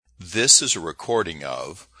This is a recording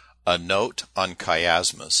of A Note on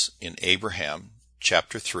Chiasmus in Abraham,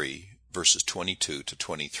 chapter 3, verses 22 to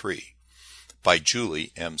 23, by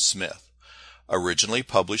Julie M. Smith, originally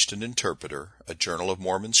published in Interpreter, a Journal of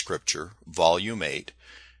Mormon Scripture, Volume 8,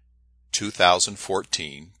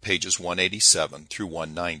 2014, pages 187 through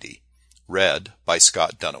 190, read by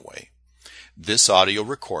Scott Dunaway. This audio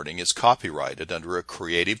recording is copyrighted under a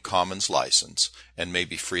Creative Commons license and may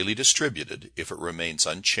be freely distributed if it remains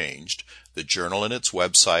unchanged. The journal and its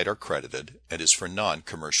website are credited and is for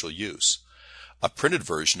non-commercial use. A printed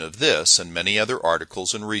version of this and many other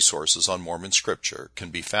articles and resources on Mormon Scripture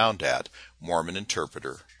can be found at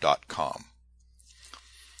mormoninterpreter.com.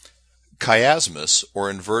 Chiasmus, or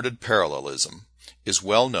inverted parallelism, is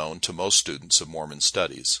well known to most students of Mormon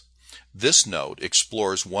studies. This note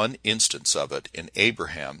explores one instance of it in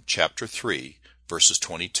Abraham chapter 3, verses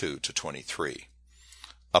 22 to 23.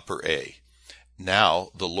 Upper A. Now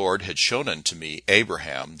the Lord had shown unto me,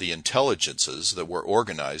 Abraham, the intelligences that were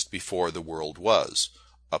organized before the world was.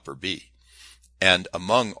 Upper B. And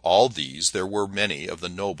among all these there were many of the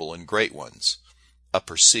noble and great ones.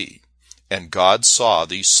 Upper C. And God saw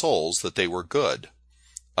these souls that they were good.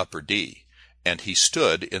 Upper D. And he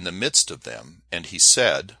stood in the midst of them, and he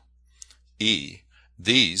said, E.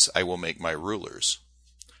 These I will make my rulers.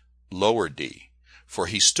 Lower D. For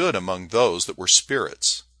he stood among those that were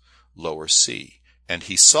spirits. Lower C. And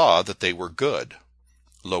he saw that they were good.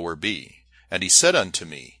 Lower B. And he said unto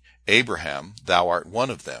me, Abraham, thou art one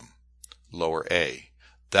of them. Lower A.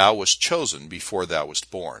 Thou wast chosen before thou wast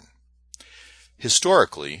born.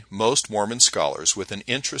 Historically, most Mormon scholars with an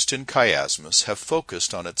interest in chiasmus have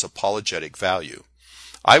focused on its apologetic value.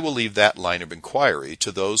 I will leave that line of inquiry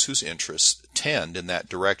to those whose interests tend in that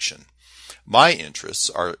direction. My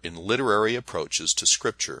interests are in literary approaches to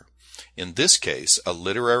Scripture. In this case, a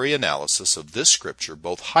literary analysis of this Scripture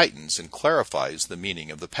both heightens and clarifies the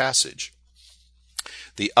meaning of the passage.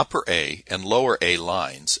 The upper A and lower A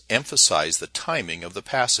lines emphasize the timing of the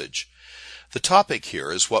passage. The topic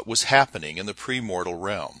here is what was happening in the premortal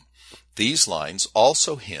realm. These lines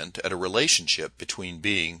also hint at a relationship between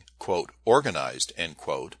being, quote, organized, end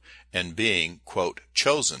quote, and being, quote,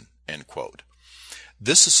 chosen, end quote.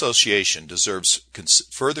 This association deserves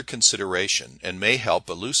further consideration and may help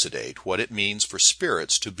elucidate what it means for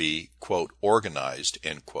spirits to be, quote, organized,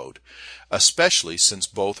 end quote, especially since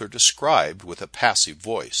both are described with a passive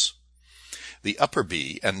voice. The upper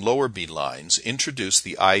B and lower B lines introduce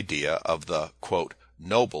the idea of the, quote,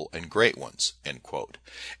 noble and great ones, end quote,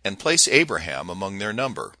 and place Abraham among their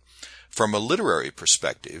number. From a literary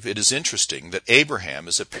perspective, it is interesting that Abraham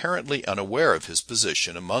is apparently unaware of his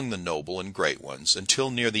position among the noble and great ones until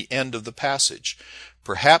near the end of the passage.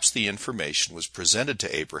 Perhaps the information was presented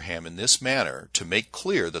to Abraham in this manner to make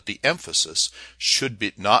clear that the emphasis should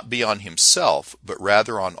not be on himself, but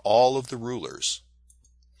rather on all of the rulers.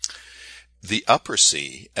 The upper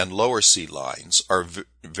C and lower C lines are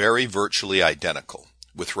very virtually identical,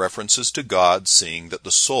 with references to God seeing that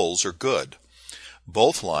the souls are good.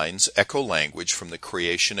 Both lines echo language from the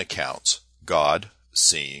creation accounts, God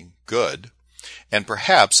seeing good, and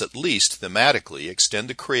perhaps at least thematically extend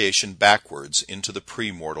the creation backwards into the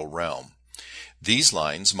premortal realm. These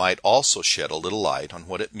lines might also shed a little light on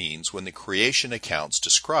what it means when the creation accounts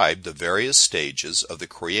describe the various stages of the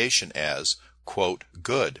creation as, quote,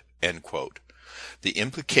 good, end quote. The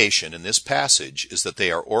implication in this passage is that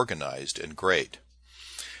they are organized and great.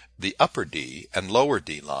 The upper D and lower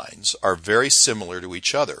D lines are very similar to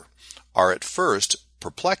each other, are at first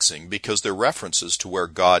perplexing because their references to where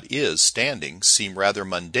God is standing seem rather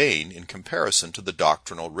mundane in comparison to the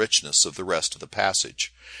doctrinal richness of the rest of the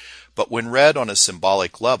passage. But when read on a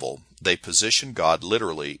symbolic level, they position God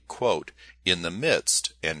literally, quote, in the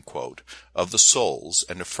midst, end quote, of the souls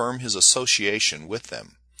and affirm his association with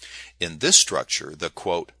them. In this structure, the,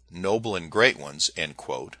 quote, noble and great ones, end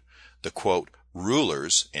quote, the, quote,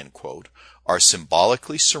 rulers, end quote, are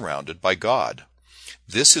symbolically surrounded by God.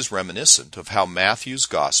 This is reminiscent of how Matthew's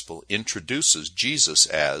Gospel introduces Jesus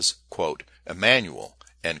as, quote, Emmanuel,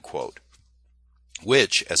 end quote,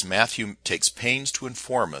 which, as Matthew takes pains to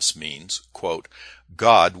inform us, means, quote,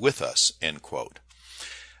 God with us, end quote.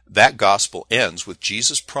 That Gospel ends with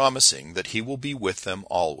Jesus promising that he will be with them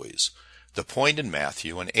always. The point in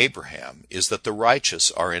Matthew and Abraham is that the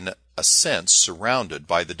righteous are in a sense surrounded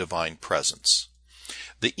by the divine presence.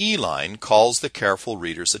 The E line calls the careful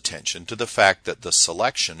reader's attention to the fact that the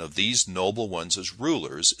selection of these noble ones as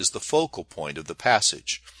rulers is the focal point of the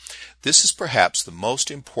passage. This is perhaps the most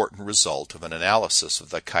important result of an analysis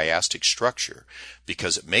of the chiastic structure,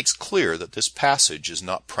 because it makes clear that this passage is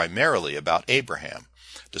not primarily about Abraham.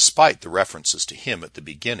 despite the references to him at the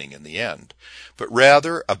beginning and the end, but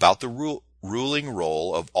rather about the ruling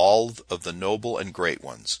role of all of the noble and great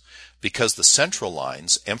ones, because the central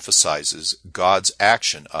lines emphasizes God's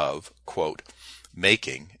action of, quote,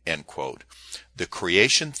 making, end quote. The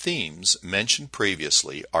creation themes mentioned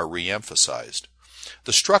previously are re-emphasized.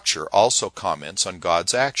 The structure also comments on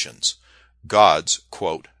God's actions. God's,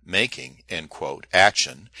 quote, making, end quote,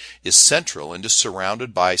 action is central and is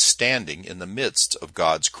surrounded by standing in the midst of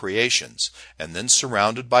God's creations, and then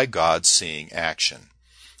surrounded by God's seeing action.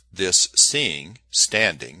 This seeing,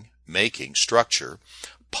 standing, making structure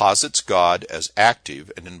posits God as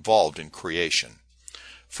active and involved in creation.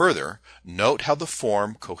 Further, note how the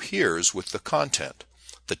form coheres with the content.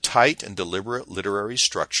 The tight and deliberate literary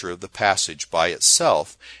structure of the passage by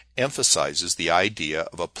itself emphasizes the idea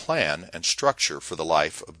of a plan and structure for the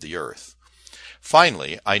life of the earth.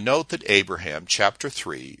 Finally, I note that Abraham chapter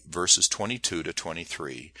 3, verses 22 to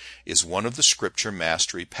 23 is one of the scripture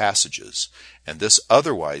mastery passages, and this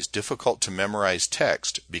otherwise difficult to memorize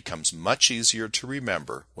text becomes much easier to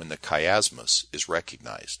remember when the chiasmus is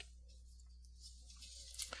recognized.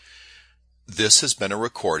 This has been a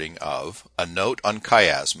recording of A Note on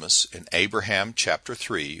Chiasmus in Abraham chapter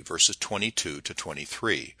 3, verses 22 to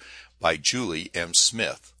 23 by Julie M.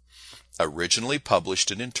 Smith, originally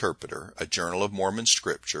published in Interpreter, a Journal of Mormon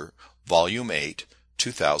Scripture, Volume 8,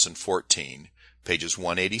 2014, pages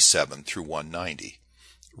 187 through 190.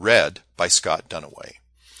 Read by Scott Dunaway.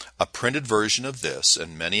 A printed version of this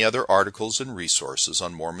and many other articles and resources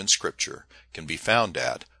on Mormon Scripture can be found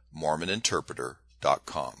at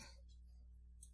mormoninterpreter.com.